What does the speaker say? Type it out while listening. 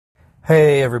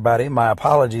Hey everybody, my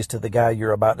apologies to the guy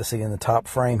you're about to see in the top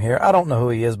frame here. I don't know who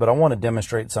he is, but I want to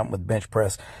demonstrate something with bench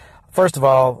press. First of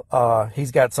all,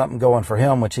 he's got something going for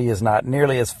him, which he is not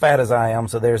nearly as fat as I am,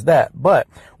 so there's that. But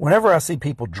whenever I see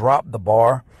people drop the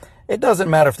bar, it doesn't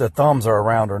matter if their thumbs are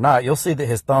around or not. You'll see that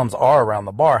his thumbs are around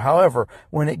the bar. However,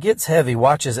 when it gets heavy,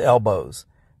 watch his elbows.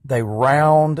 They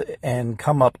round and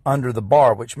come up under the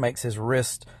bar, which makes his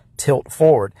wrist tilt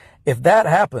forward. If that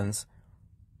happens,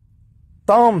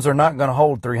 thumbs are not going to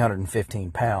hold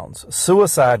 315 pounds.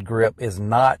 Suicide grip is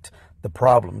not the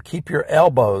problem. Keep your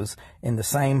elbows in the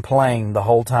same plane the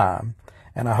whole time.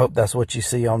 And I hope that's what you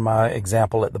see on my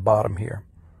example at the bottom here.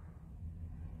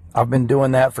 I've been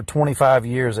doing that for 25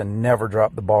 years and never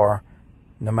dropped the bar,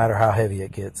 no matter how heavy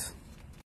it gets.